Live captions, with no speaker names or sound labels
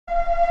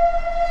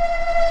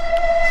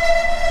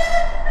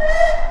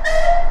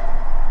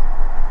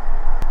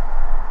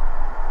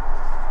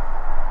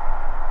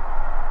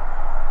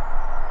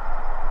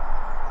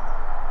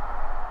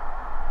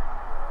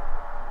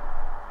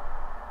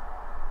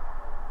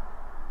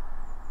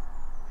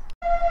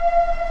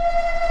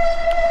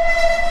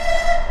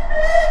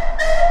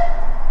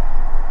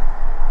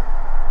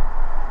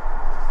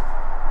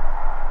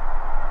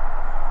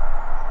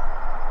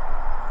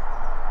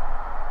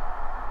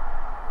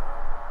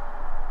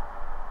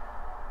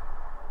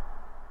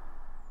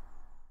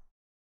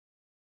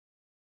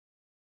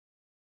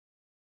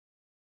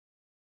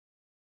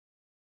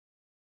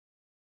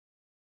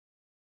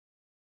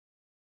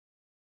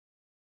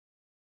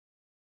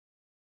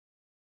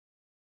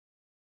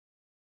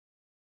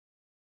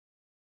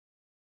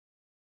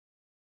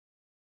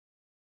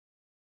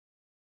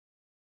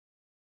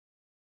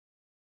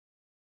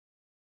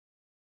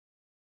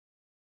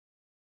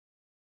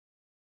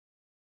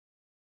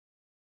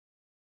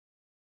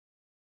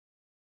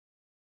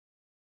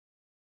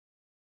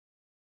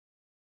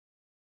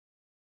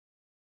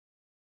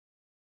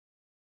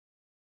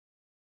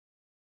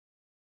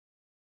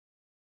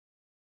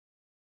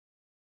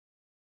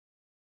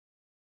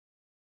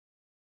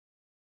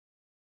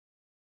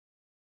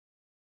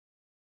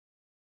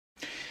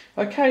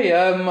Okay,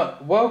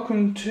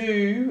 welcome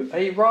to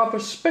a rather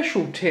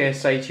special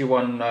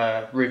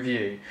TS81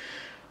 review.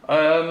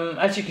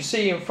 As you can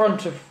see in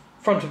front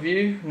of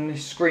you in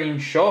this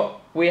screenshot,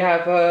 we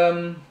have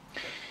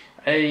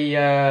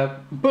a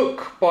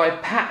book by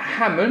Pat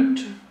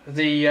Hammond,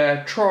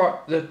 the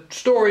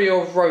Story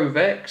of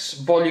Rovex,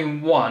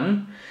 Volume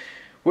 1,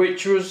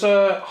 which was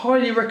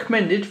highly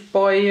recommended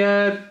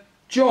by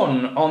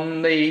John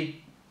on the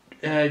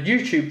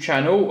YouTube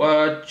channel,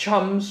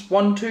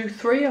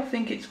 Chums123, I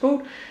think it's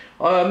called.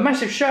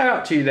 Massive shout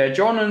out to you there,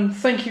 John, and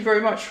thank you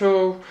very much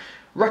for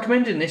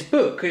recommending this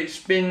book.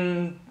 It's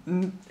been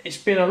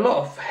a lot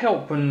of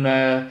help,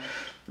 and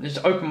it's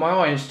opened my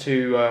eyes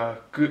to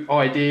good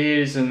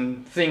ideas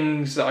and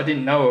things that I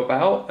didn't know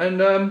about,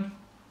 and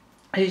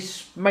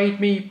he's made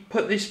me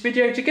put this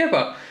video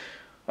together.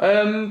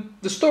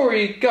 The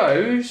story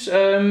goes,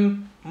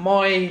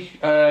 my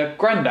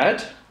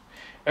granddad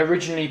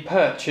originally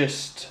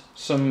purchased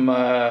some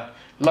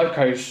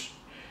locos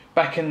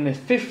back in the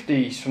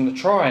 50s from the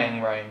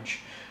trying range,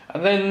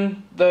 and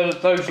then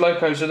those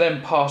locos are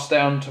then passed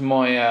down to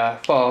my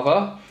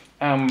father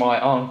and my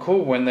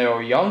uncle when they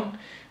were young,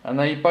 and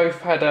they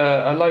both had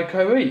a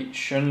loco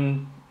each.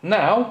 And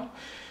now,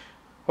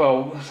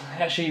 well,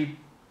 actually,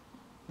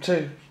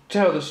 to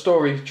tell the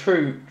story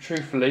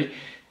truthfully,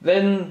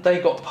 then they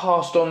got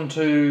passed on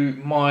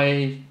to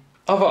my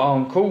other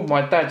uncle,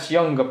 my dad's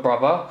younger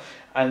brother,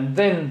 and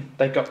then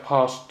they got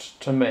passed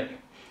to me.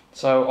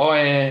 So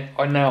I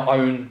now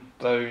own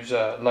those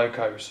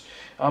locos,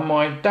 and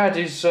my dad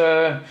is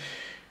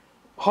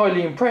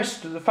highly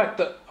impressed with the fact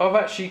that I've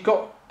actually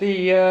got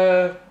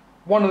the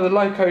one of the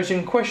locos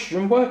in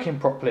question working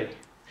properly,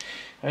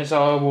 as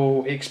I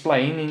will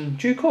explain in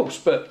due course.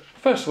 But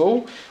first of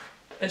all,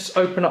 let's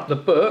open up the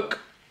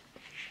book.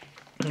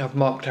 I've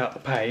marked out the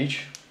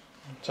page,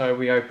 so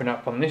we open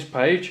up on this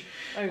page.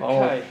 Okay.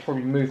 I'll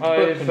probably move the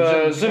book.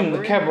 I've zoomed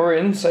the camera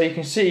in so you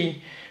can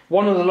see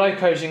one of the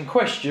locos in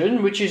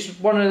question, which is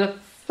one of the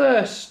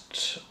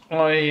first,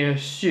 I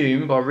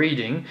assume by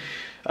reading,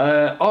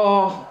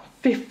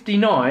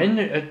 R59,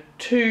 a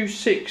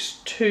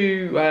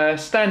 262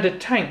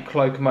 standard tank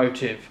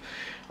locomotive,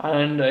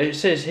 and it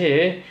says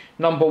here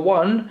number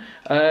 1,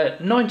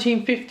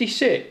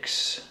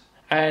 1956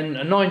 and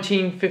a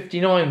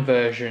 1959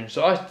 version.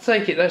 So I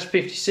take it that's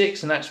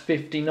 56 and that's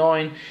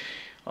 59.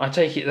 I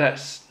take it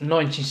that's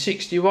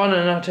 1961,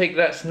 and I take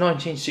that's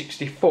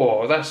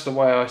 1964. That's the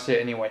way I see it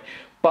anyway.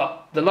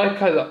 But the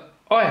loco that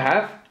I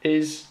have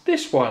is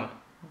this one,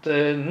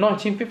 the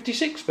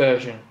 1956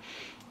 version,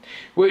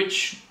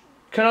 which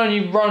can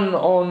only run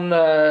on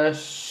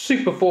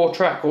Super 4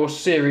 track or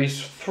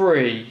Series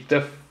 3.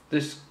 The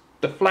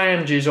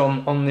flanges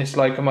on this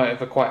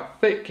locomotive are quite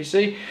thick, you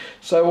see.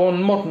 So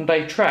on modern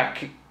day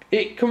track,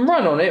 it can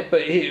run on it,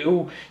 but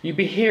you'll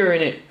be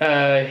hearing it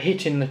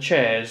hitting the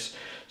chairs.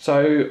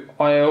 So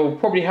I'll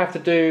probably have to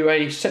do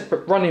a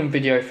separate running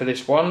video for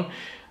this one,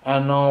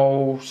 and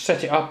I'll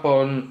set it up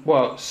on,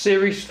 well,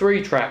 Series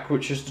 3 track,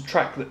 which is the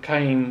track that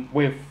came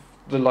with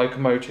the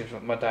locomotive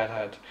that my dad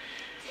had.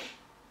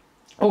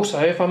 Also,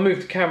 if I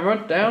move the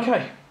camera down,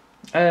 okay,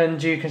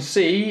 and you can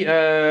see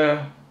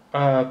a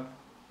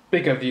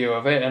bigger view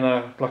of it,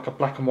 and like a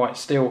black and white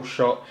still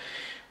shot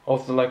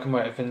of the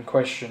locomotive in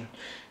question.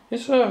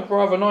 It's a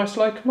rather nice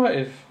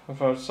locomotive,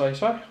 if I would say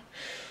so.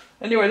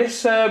 Anyway,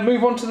 let's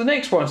move on to the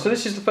next one. So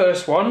this is the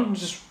first one.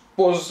 This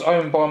was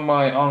owned by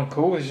my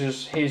uncle. This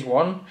is his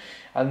one,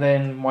 and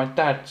then my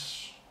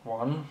dad's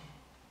one,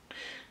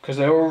 because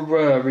they all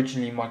were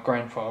originally my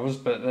grandfather's,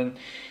 but then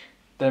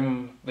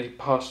they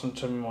passed them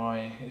to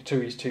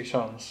his two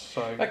sons.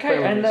 So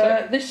okay, and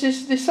this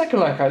is the second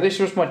loco. This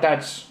was my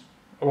dad's,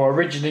 or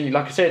originally,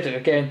 like I said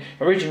again,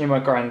 originally my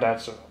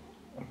granddad's,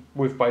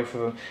 with both of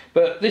them.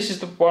 But this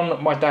is the one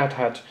that my dad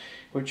had,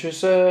 which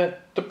was the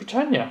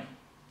Britannia.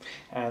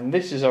 And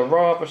this is a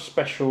rather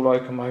special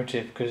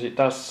locomotive because it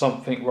does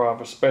something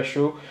rather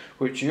special,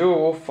 which you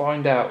will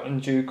find out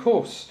in due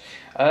course.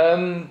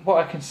 What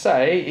I can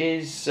say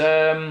is,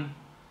 yep,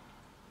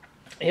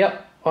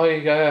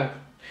 I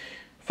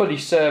fully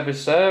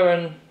serviced her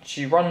and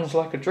she runs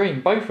like a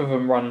dream. Both of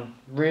them run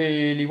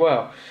really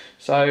well,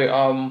 so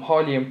I'm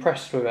highly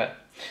impressed with it.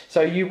 So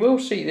you will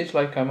see this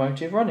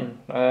locomotive running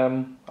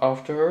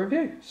after a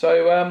review.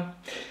 So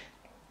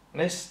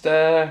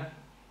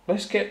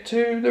let's get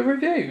to the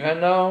review,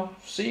 and I'll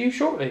see you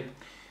shortly.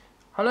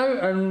 Hello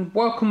and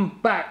welcome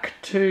back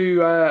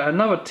to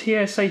another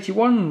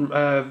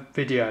TS81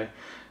 video.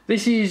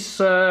 This is,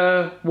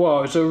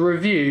 well, it's a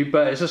review,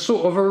 but it's a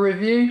sort of a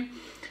review.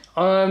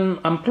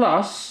 And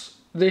plus,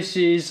 this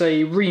is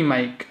a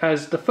remake,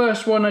 as the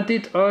first one I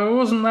did, I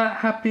wasn't that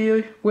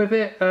happy with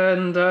it,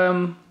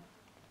 and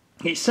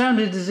it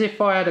sounded as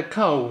if I had a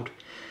cold.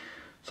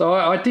 So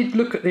I did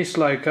look at this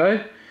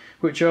loco,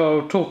 which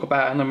I'll talk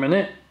about in a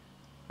minute.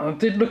 I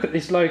did look at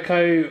this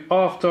loco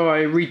after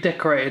I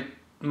redecorated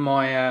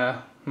my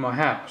my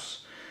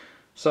house.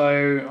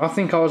 So I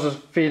think I was just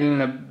feeling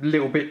a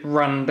little bit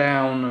run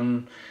down,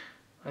 and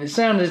it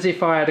sounded as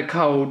if I had a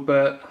cold,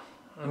 but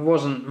it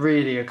wasn't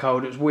really a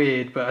cold. It was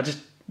weird, but I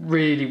just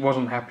really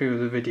wasn't happy with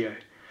the video.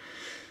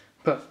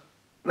 But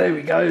there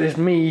we go, there's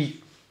me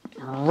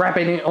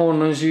rabbing it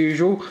on as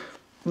usual.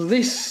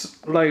 This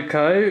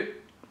loco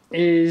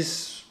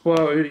is,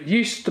 well, it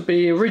used to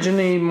be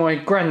originally my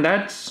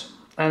granddad's,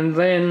 and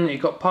then it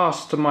got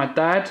passed to my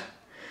dad,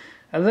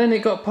 and then it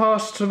got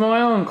passed to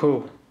my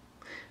uncle,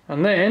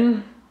 and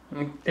then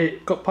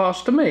it got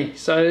passed to me.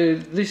 So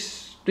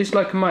this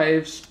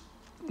locomotive's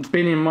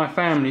been in my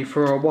family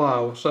for a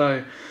while,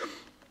 so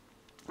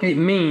it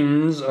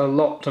means a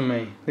lot to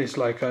me. This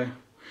loco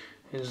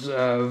is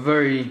a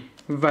very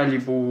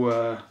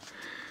valuable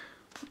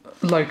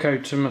loco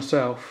to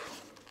myself.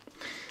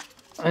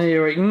 And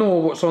you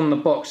ignore what's on the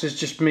box, it's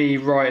just me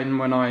writing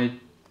when I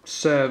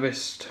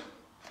serviced,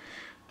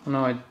 and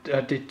I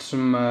did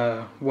some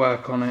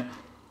work on it,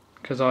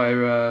 because I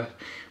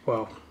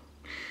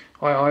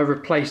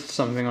replaced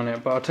something on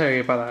it, but I'll tell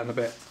you about that in a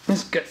bit.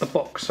 Let's get the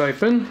box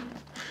open.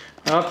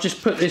 I've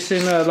just put this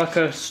in like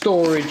a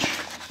storage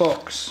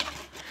box,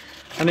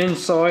 and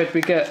inside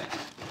we get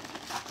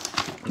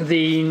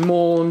the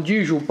more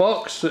usual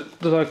box that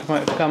the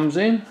locomotive comes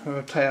in.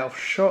 I'll take it off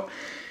shot.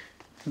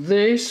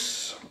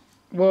 This,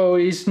 well,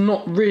 is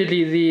not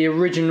really the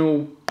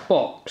original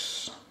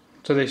box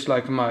to this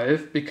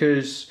locomotive,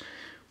 because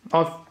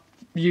I've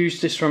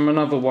used this from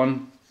another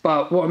one,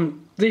 but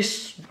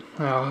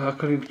I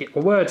couldn't get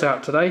the words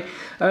out today.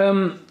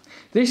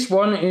 This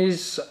one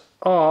is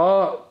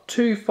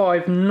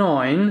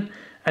R259,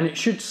 and it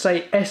should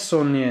say S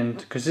on the end,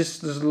 because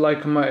this is a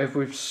locomotive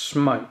with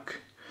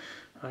smoke.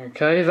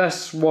 Okay,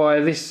 that's why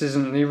this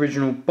isn't the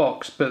original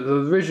box, but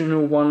the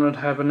original one would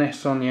have an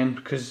S on the end,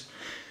 because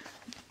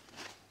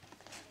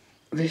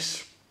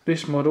this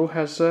model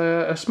has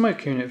a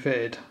smoke unit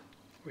fitted,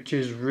 which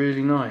is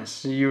really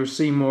nice. You'll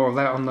see more of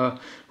that on the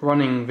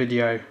running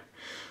video.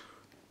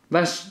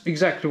 That's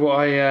exactly what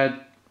I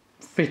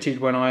fitted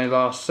when I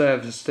last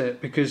serviced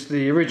it, because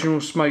the original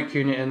smoke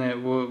unit in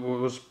it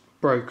was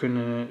broken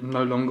and it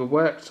no longer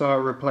worked, so I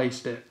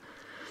replaced it.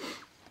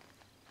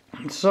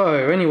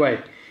 So anyway,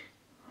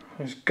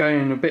 it's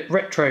going a bit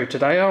retro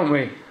today, aren't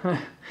we?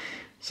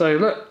 So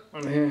look,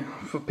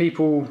 for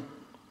people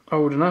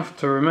old enough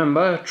to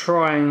remember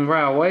trying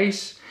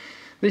railways,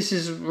 this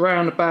is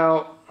round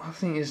about, I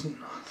think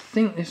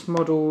this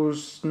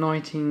model's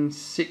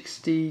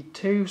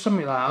 1962,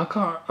 something like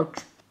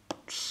that.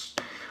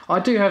 I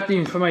do have the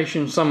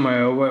information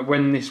somewhere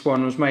when this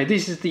one was made.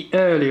 This is the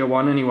earlier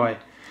one anyway,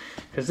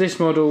 because this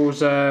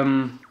model's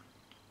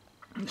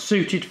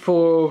suited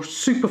for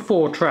Super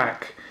 4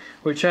 track,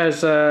 which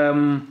has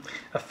a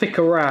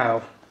thicker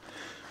rail.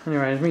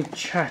 Anyway, there's me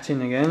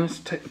chatting again. Let's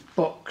take the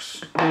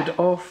box lid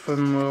off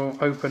and we'll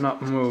open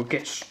up and we'll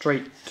get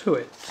straight to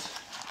it.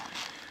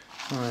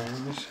 Right,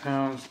 this is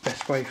how it's the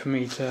best way for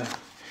me to, I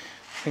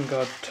think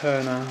I'd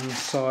turn her on the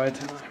side.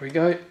 There we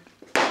go.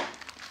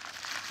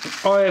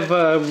 I've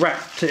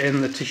wrapped it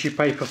in the tissue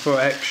paper for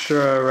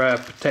extra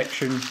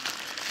protection.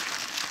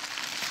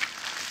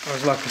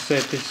 As like I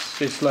said,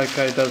 this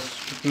loco does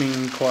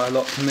mean quite a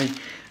lot to me.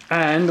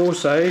 And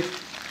also,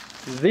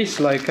 this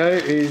loco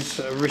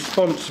is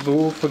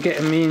responsible for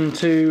getting me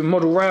into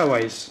model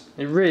railways.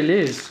 It really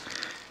is.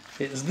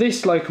 It's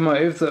this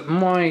locomotive that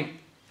my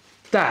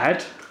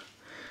dad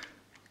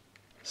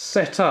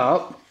set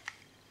up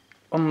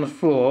on the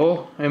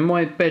floor in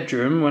my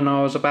bedroom when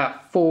I was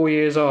about 4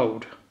 years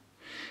old.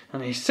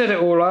 And he set it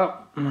all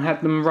up and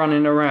had them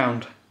running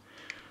around.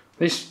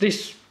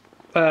 This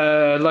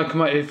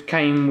locomotive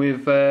came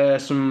with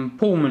some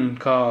Pullman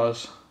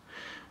cars,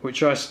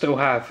 which I still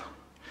have.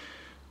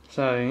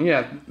 So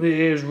yeah, I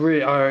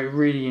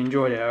really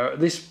enjoyed it.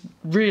 This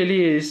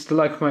really is the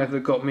locomotive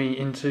that got me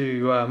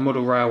into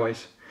model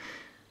railways.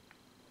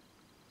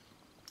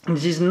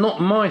 This is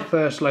not my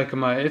first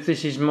locomotive.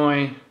 This is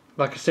my,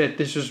 like I said,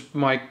 this was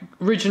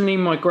originally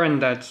my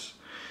granddad's,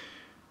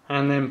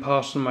 and then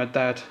passed to my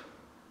dad,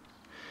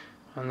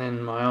 and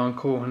then my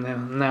uncle, and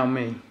then now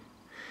me.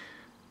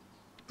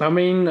 I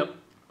mean,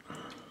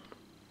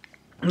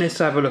 let's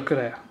have a look at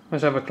it.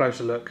 Let's have a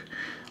closer look.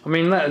 I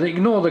mean,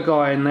 ignore the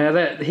guy in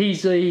there.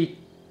 He's a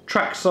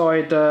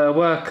trackside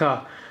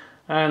worker,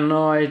 and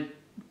I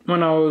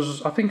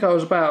think I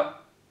was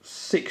about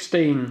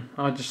 16,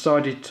 I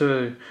decided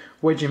to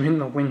wedge him in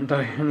the window,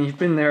 and he's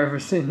been there ever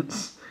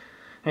since.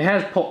 It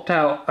has popped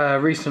out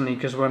recently,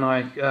 because when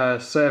I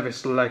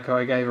serviced the loco,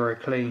 I gave her a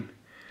clean,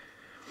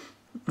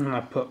 and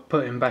I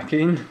put him back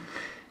in.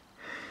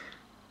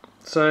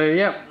 So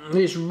yeah,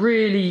 it's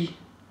really,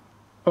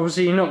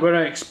 obviously you're not going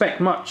to expect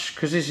much,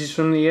 because this is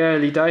from the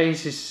early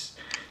days.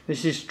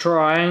 This is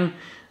trying.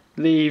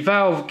 The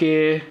valve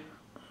gear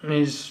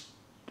is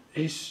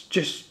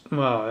just,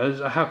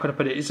 well, how can I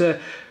put it? It's a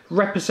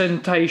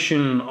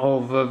representation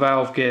of a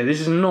valve gear. This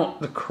is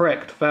not the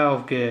correct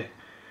valve gear,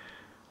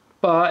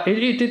 but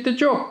it did the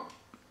job.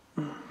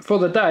 For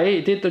the day,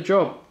 it did the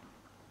job.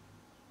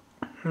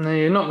 Now,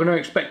 you're not going to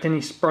expect any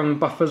sprung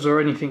buffers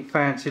or anything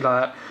fancy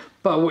like that.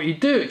 But what you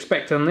do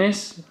expect on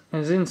this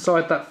is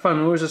inside that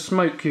funnel is a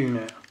smoke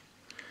unit,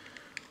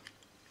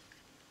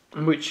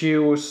 which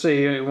you will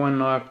see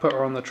when I put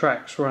her on the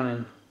tracks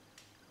running.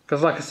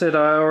 because like I said,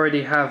 I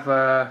already have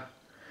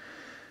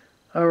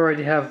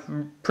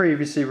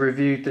previously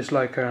reviewed this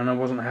loco and I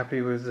wasn't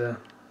happy with the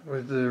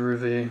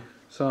review,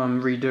 so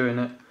I'm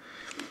redoing it.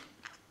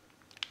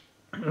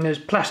 And there's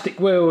plastic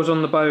wheels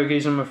on the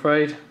bogies, I'm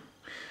afraid.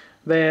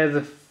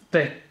 They've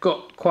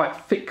got quite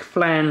thick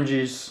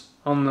flanges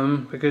on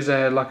them because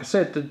they're, like I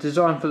said, they're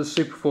designed for the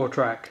Super 4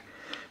 track.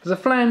 But the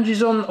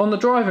flanges on the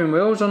driving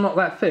wheels are not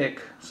that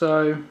thick,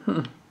 so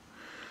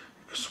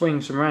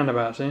swing some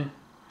roundabouts here.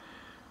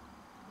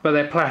 But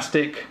they're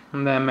plastic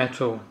and they're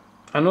metal.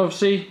 And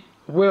obviously,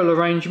 wheel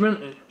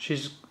arrangement,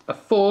 she's a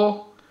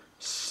 4,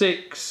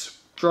 6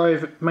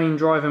 main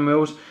driving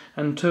wheels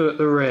and 2 at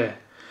the rear.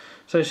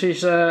 So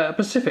she's a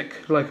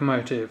Pacific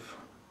locomotive,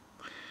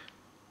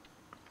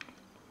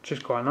 which is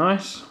quite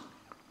nice.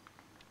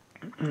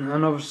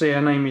 And obviously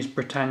her name is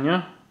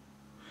Britannia.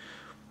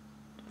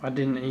 I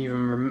didn't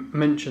even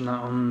mention that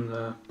on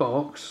the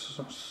box.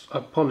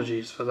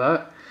 Apologies for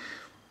that.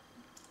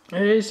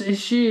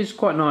 She is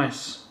quite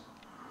nice.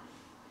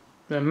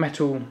 They're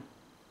metal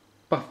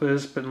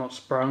buffers, but not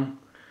sprung.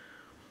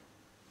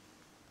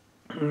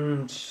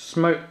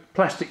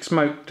 Plastic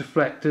smoke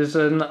deflectors,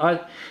 and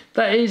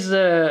that is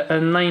a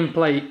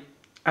nameplate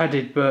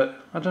added, but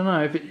I don't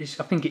know if it's.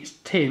 I think it's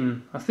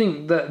tin. I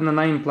think that the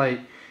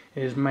nameplate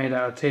is made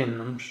out of tin.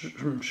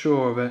 I'm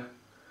sure of it,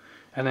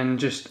 and then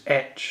just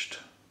etched.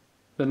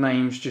 The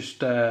name's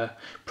just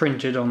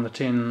printed on the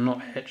tin,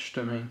 not etched.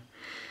 I mean,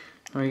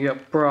 we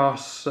got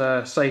brass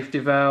safety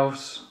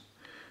valves.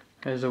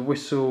 There's a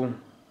whistle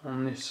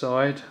on this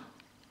side.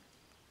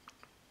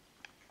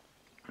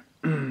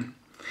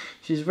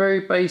 She's very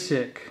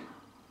basic,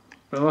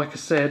 but like I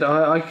said,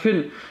 I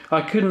couldn't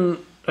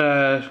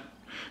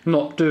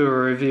not do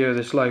a review of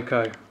this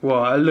loco.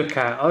 Well, a look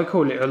at. I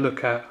call it a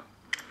look at,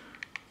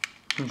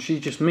 and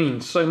she just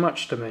means so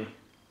much to me.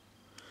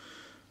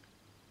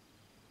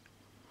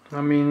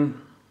 I mean,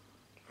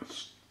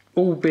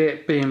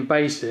 albeit being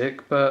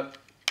basic, but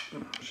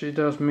she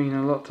does mean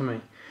a lot to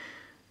me.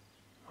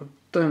 I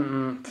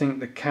don't think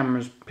the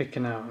camera's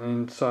picking out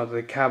inside of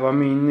the cab. I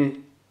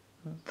mean,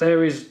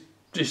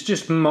 it's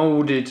just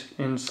moulded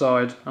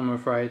inside, I'm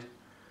afraid.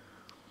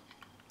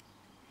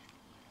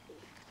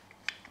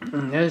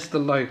 And there's the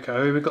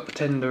loco. We've got the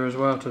tender as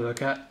well to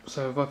look at,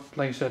 so if I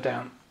place her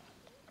down.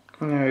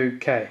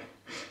 Okay.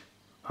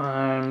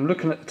 I'm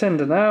looking at the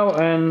tender now,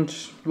 and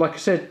like I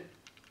said,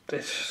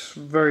 it's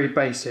very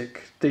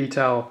basic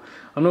detail.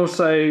 And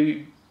also,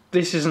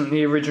 this isn't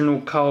the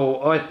original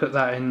coal. I put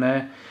that in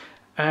there,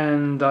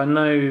 and I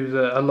know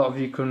that a lot of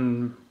you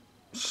can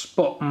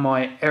spot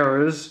my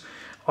errors.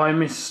 I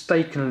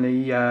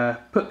mistakenly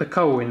put the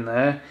coal in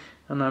there,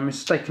 and I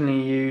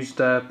mistakenly used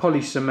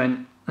poly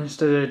cement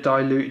instead of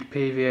diluted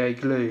PVA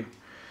glue,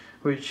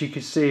 which you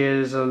can see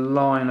as a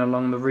line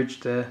along the ridge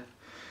there,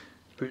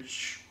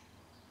 which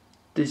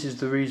this is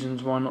the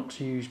reasons why not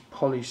to use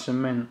poly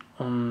cement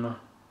on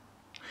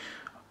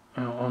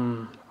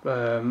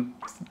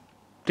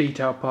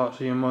detail parts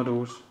of your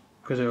models,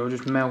 because it will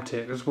just melt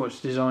it. That's what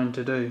it's designed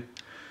to do.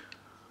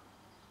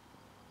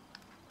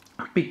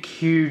 Big,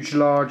 huge,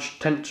 large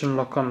tension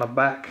lock on the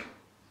back.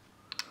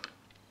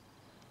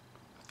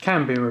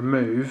 Can be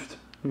removed.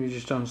 You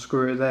just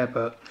unscrew it there,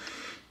 but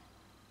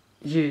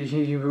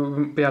you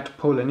wouldn't be able to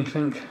pull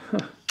anything.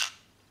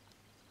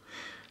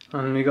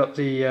 And we got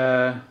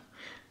the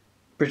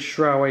British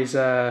Railways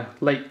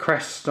lake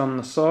crest on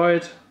the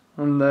side,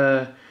 and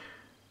the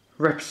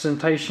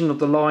representation of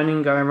the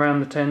lining going around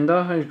the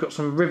tender. We've got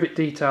some rivet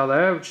detail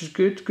there, which is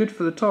good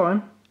for the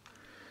time.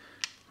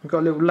 We've got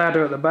a little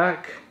ladder at the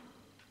back.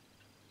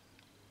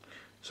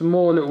 Some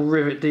more little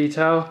rivet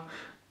detail.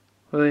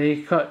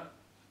 These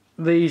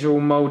are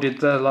all moulded.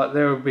 There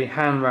will be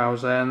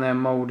handrails there, and they're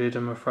moulded,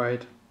 I'm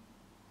afraid.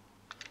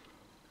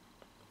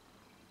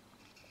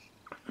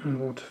 And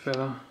water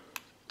filler.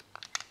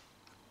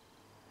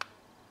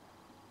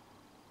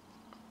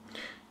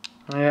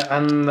 Yeah,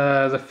 and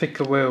the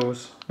thicker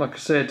wheels. Like I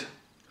said,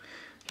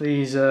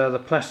 these are the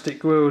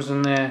plastic wheels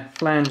and their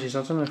flanges.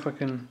 I don't know if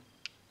the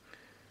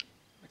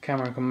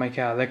camera can make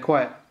out. They're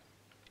quite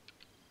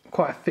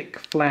a thick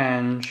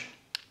flange.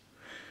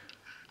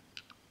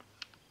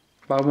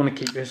 But I want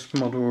to keep this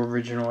model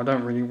original. I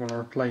don't really want to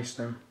replace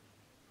them.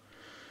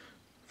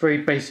 Very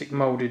basic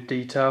moulded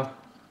detail.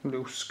 A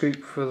little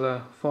scoop for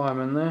the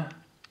fireman there.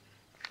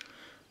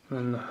 And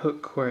then the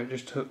hook where it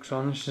just hooks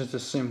on. This is a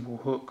simple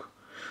hook.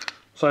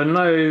 So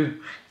no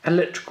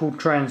electrical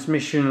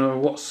transmission or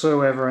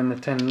whatsoever in the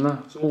tender.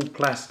 It's all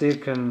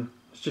plastic and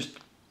it's just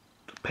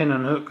a pin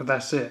and hook,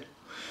 that's it.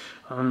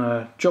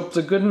 And jobs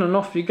are good and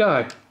off you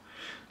go.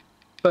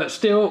 But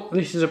still,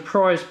 this is a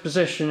prized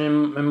possession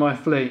in my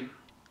fleet.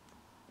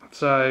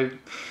 So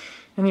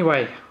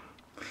anyway,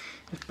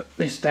 let's put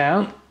this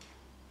down.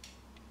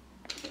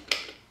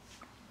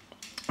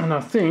 And I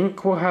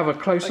think we'll have a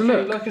closer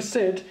look. Like I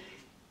said,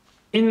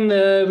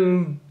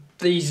 in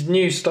these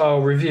new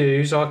style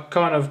reviews, I've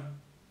kind of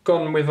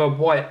gone with a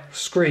white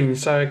screen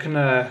so I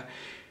can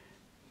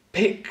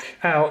pick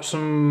out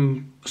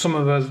some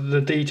of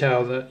the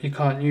detail that you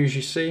can't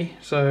usually see.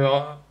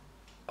 So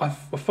I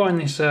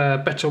find this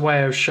a better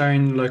way of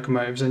showing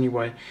locomotives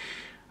anyway.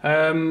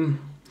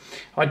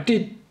 I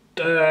did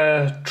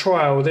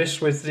trial this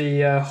with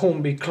the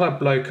Hornby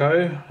Club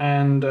loco,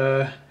 and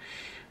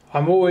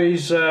I'm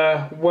always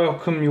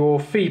welcome your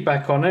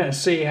feedback on it and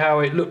see how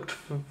it looked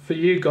for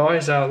you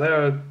guys out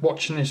there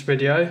watching this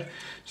video.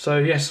 So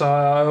yes,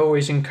 I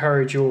always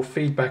encourage your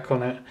feedback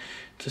on it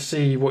to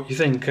see what you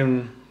think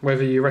and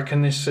whether you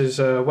reckon this is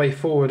a way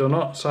forward or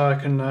not, so I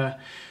can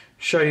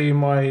show you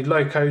my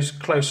locos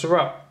closer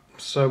up,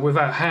 so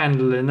without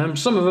handling them.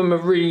 Some of them are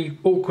really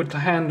awkward to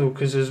handle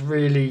because there's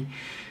really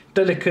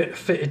delicate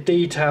fitted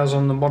details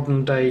on the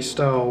modern day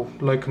style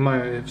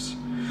locomotives.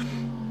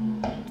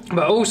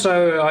 But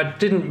also I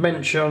didn't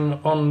mention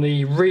on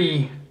the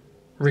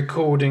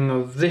re-recording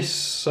of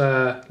this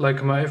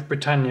locomotive,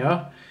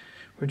 Britannia,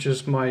 which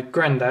is my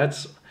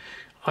granddad's,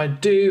 I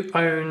do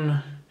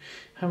own,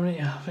 how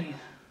many, I think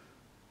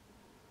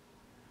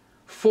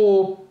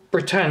 4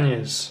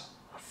 Britannias,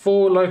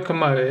 4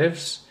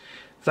 locomotives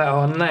that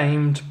are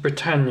named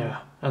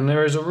Britannia, and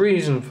there is a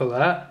reason for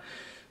that.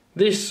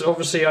 This,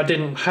 obviously I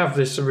didn't have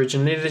this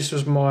originally, this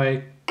was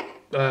my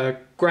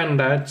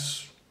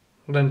granddad's,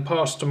 then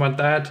passed to my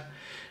dad,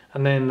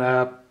 and then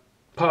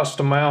passed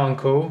to my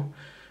uncle,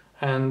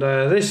 and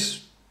the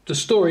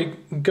story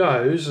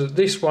goes that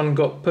this one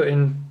got put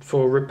in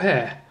for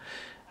repair,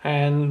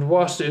 and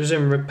whilst it was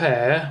in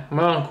repair,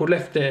 my uncle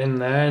left it in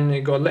there, and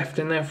it got left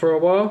in there for a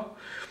while.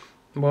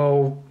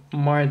 Well,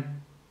 my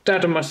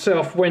dad and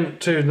myself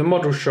went to the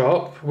model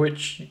shop,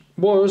 which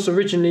was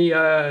originally,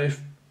 if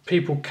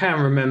people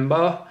can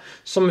remember,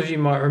 some of you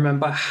might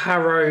remember,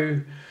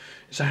 Harrow.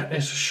 It's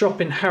a shop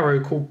in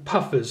Harrow called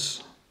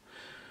Puffers.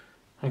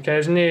 Okay,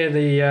 it's near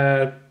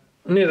the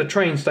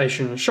train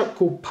station. A shop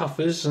called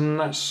Puffers, and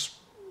that's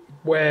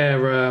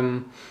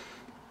where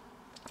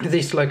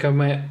this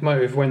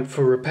locomotive went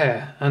for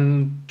repair.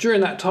 And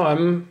during that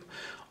time,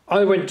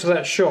 I went to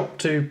that shop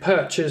to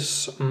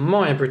purchase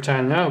my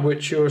Britannia,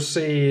 which you'll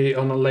see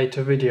on a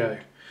later video,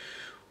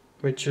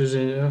 which was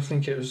in, I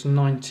think it was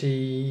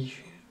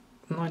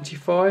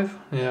 95.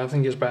 Yeah, I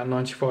think it's about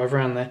 95,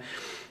 around there.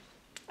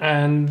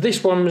 And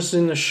this one was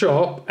in the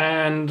shop,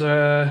 and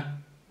the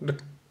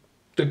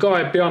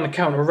guy behind the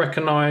counter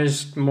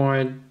recognised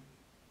my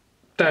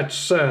dad's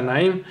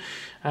surname,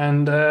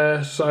 and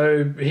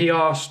so he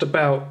asked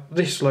about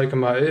this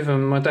locomotive,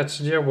 and my dad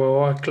said, yeah,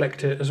 well, I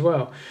collect it as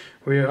well.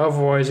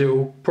 Otherwise it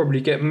will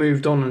probably get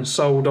moved on and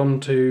sold on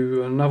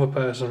to another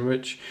person,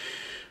 which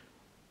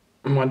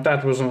my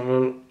dad wasn't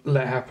going to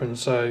let happen.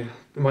 So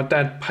my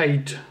dad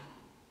paid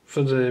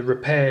for the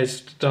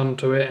repairs done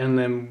to it, and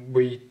then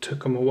we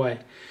took them away.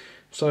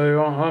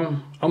 So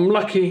I'm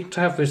lucky to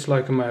have this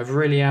locomotive,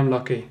 really am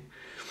lucky.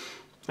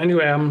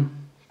 Anyway,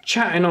 I'm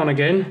chatting on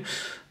again.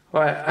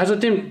 Right, as I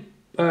didn't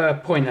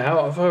point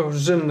out, if I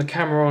zoom the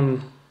camera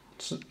on,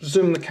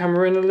 zoom the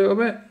camera in a little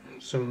bit,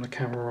 zoom the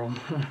camera on.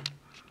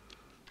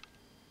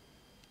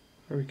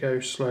 There we go,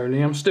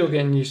 slowly. I'm still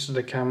getting used to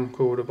the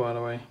camcorder, by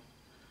the way.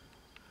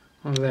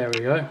 Oh, there we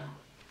go.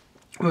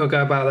 We'll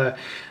go about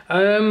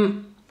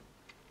there.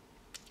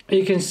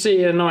 You can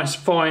see a nice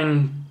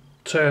fine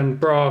turned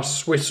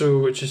brass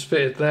whistle which is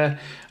fitted there,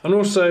 and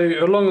also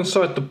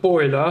alongside the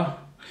boiler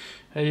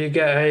you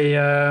get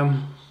a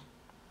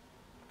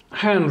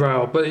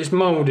handrail, but it's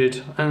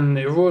moulded, and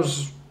it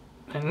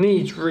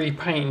needs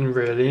repainting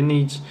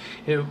really.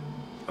 It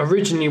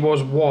originally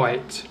was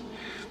white,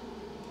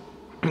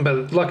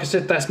 but like I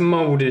said, that's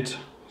moulded,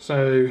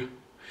 so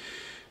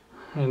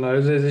you know,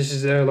 this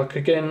is like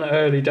again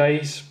early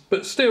days,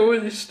 but still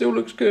it still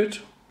looks good.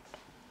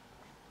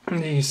 You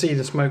can see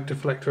the smoke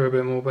deflector a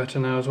bit more better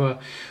now as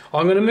well.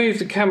 I'm going to move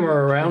the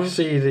camera around. You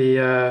see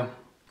the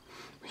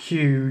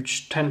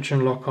huge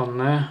tension lock on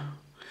there,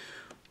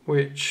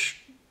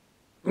 which,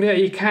 yeah,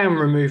 you can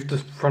remove the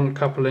front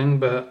coupling,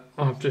 but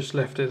I've just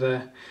left it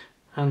there.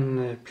 And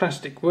the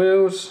plastic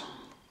wheels.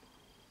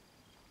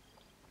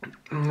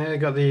 And there you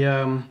got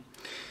the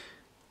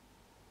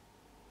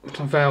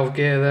valve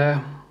gear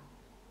there,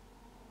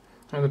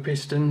 and the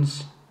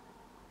pistons.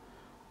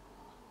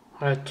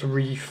 I had to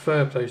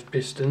refurb those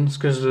pistons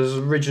because there's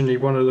originally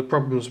one of the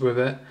problems with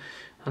it,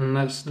 and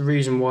that's the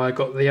reason why I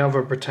got the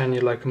other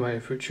Britannia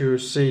locomotive, which you'll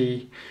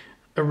see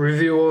a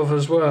review of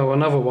as well,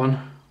 another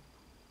one.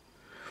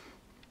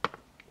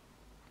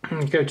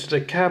 And go to the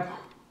cab.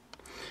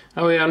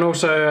 Oh yeah, and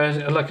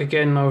also, like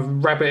again, I've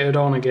rabbited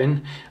on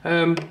again.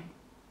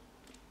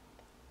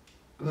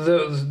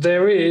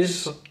 There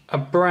is a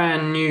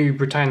brand new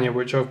Britannia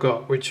which I've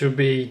got, which will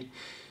be,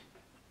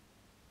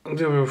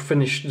 we'll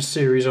finish the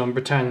series on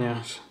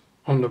Britannias,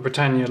 on the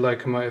Britannia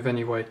locomotive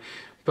anyway.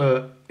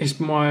 But it's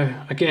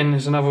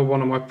it's another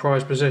one of my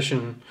prized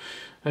possessions.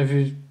 If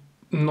you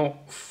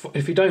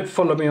don't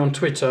follow me on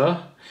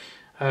Twitter,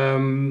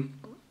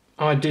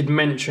 I did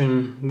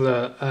mention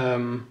that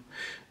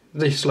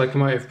this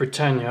locomotive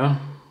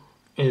Britannia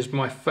is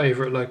my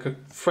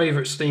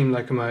favourite steam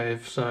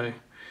locomotive. So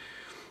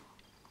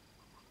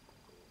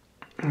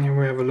here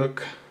we have a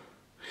look.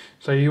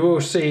 So you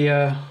will see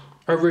a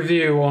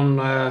review on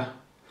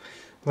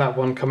that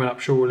one coming up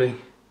shortly.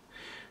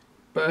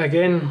 But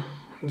again,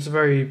 it's a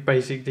very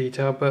basic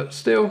detail, but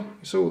still,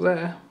 it's all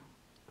there.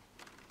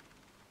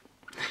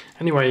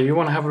 Anyway, you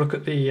want to have a look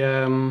at the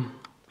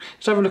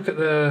let's have a look at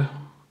the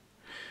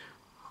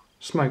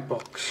smoke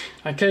box.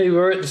 Okay,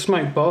 we're at the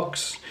smoke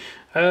box.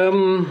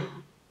 I'm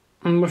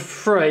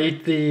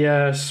afraid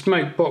the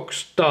smoke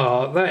box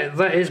dart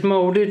that is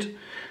moulded,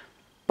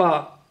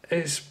 but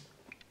it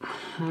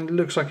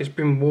looks like it's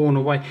been worn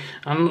away.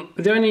 And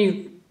the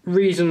only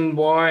reason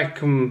why I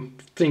can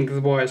think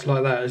why it's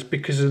like that is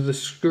because of the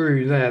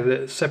screw there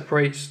that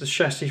separates the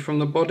chassis from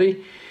the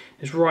body.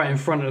 It's right in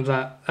front of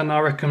that, and I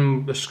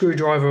reckon a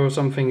screwdriver or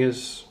something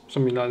is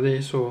something like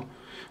this, or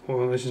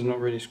well, this is not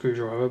really a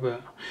screwdriver,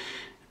 but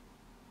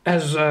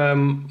has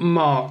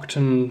marked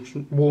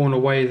and worn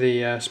away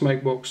the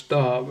smoke box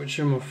dart, which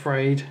I'm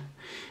afraid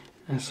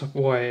that's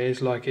why it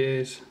is like it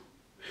is.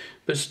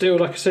 But still,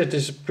 like I said,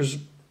 this is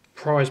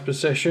prized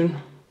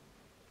possession.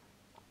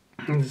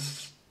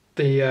 It's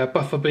the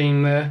buffer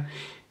beam there.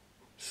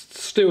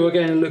 Still,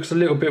 again, it looks a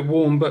little bit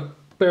worn, but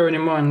bearing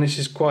in mind this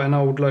is quite an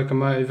old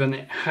locomotive and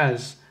it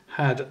has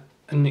had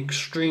an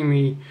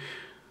extremely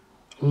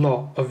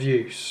lot of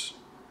use,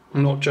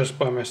 not just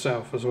by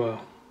myself as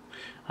well.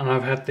 And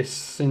I've had this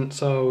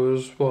since I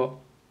was, what,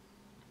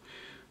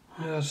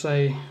 I'd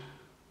say,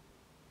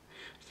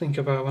 think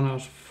about when I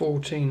was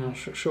 14, I'm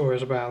sure it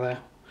was about there.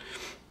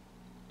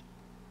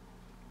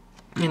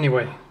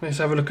 Anyway, let's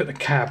have a look at the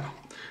cab.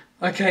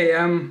 Okay,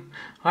 I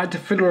had to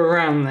fiddle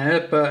around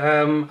there, but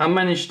I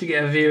managed to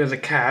get a view of the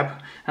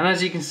cab, and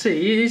as you can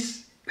see,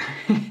 it's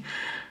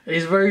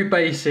very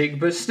basic,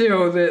 but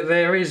still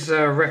there is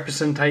a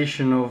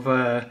representation of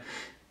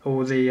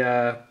all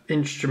the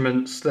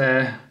instruments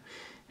there.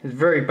 It's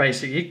very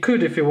basic. You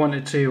could, if you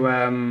wanted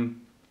to,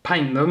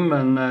 paint them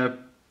and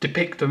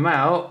depict them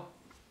out,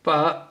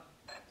 but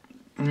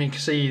you can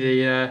see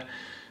the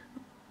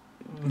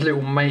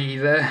little matey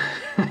there.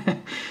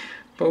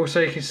 But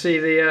also you can see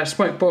the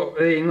smoke box,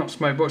 not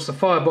smoke box, the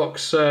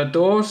firebox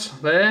doors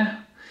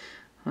there.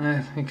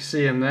 You can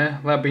see them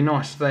there. That'd be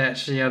nice if they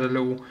actually had a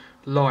little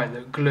light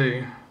that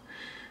glue.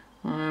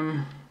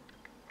 There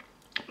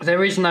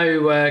is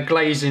no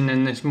glazing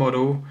in this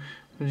model.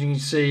 As you can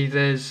see,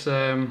 there's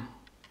a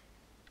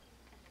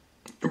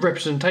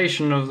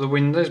representation of the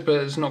windows,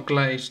 but it's not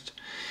glazed.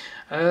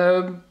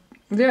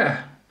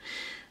 Yeah,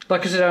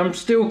 like I said, I'm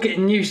still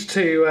getting used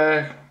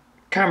to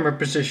camera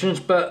positions,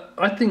 but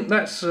I think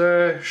that's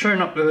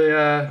shown up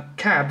the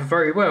cab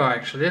very well.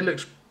 Actually, it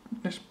looks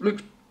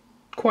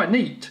quite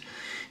neat.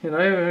 You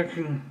know, I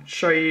can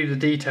show you the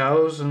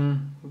details,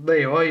 and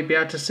there you are. You'll be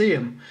able to see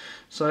them.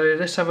 So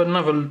let's have a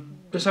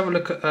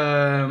look at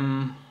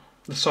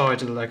the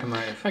side of the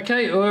locomotive.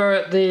 Okay, we're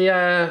at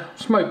the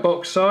smoke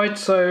box side,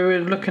 so we're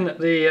looking at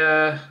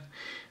the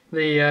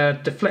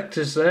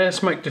deflectors there,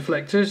 smoke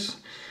deflectors,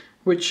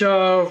 which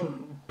are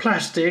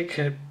plastic.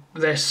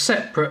 They're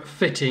separate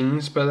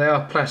fittings, but they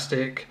are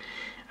plastic.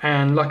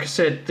 And like I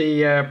said,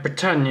 the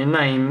Britannia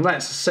name,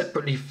 that's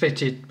separately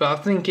fitted, but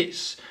I think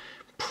it's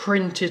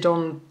printed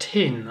on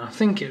tin. I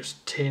think it's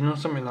tin or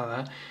something like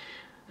that.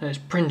 And it's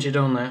printed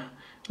on there.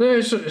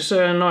 It's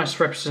a nice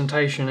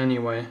representation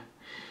anyway.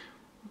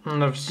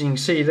 And obviously you can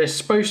see there's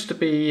supposed to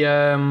be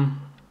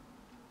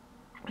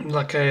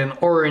like an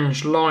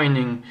orange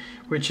lining,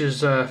 which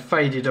is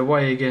faded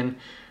away again.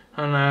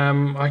 And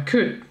I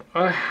can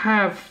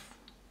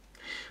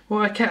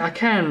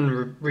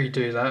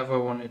redo that if I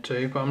wanted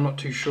to, but I'm not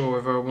too sure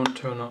whether I want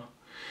to or not.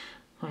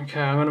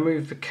 Okay, I'm going to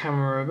move the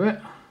camera a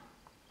bit.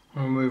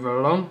 I'll move it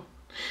along.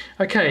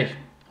 Okay,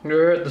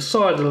 we're at the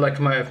side of the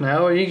locomotive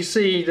now. You can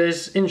see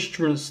there's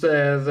instruments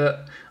there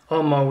that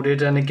are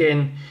moulded, and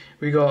again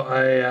we got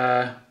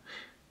a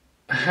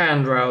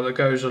handrail that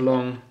goes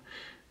along.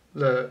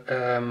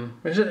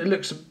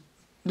 This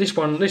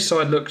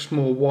side looks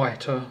more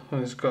whiter,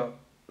 and it's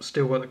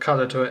still got the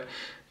colour to it.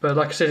 But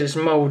like I said, it's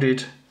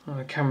moulded. Oh,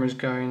 the camera's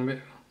going a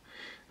bit.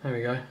 There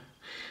we go.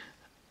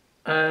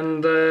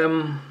 And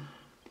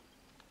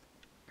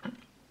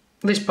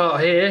this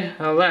part here,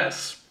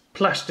 that's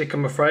plastic,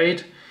 I'm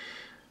afraid.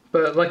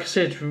 But like I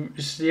said,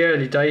 it's the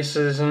early days,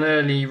 so there's an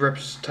early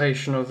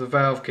representation of the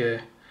valve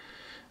gear,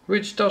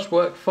 which does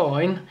work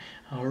fine.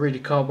 I really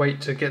can't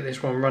wait to get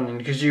this one running,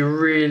 because you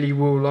really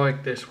will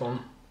like this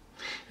one.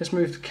 Let's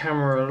move the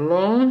camera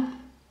along.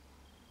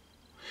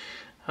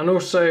 And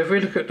also, if we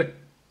look at the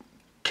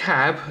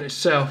cab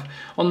itself,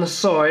 on the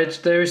sides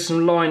there is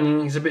some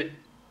lining, it's a bit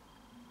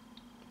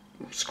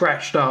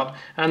scratched up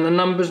and the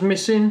numbers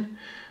missing,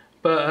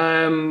 but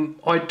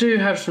I do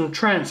have some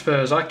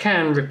transfers. I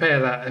can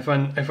repair that if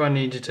I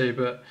needed to,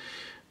 but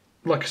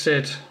like I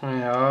said,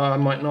 I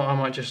might not. I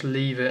might just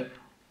leave it.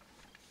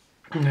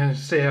 I'm going to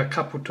see a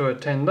couple to a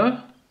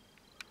tender.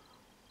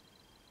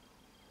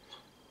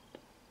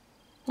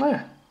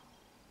 There.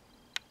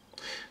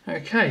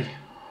 Okay.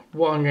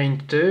 What I'm going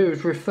to do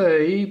is refer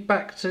you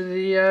back to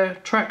the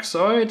track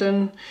side,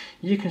 and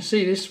you can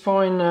see this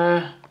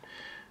fine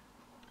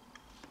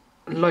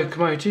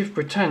locomotive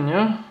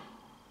Britannia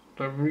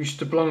that used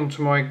to belong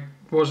to my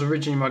was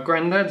originally my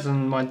granddad's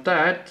and my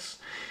dad's,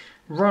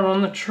 run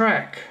on the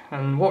track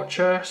and watch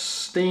her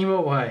steam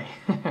away.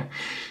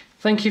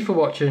 Thank you for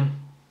watching.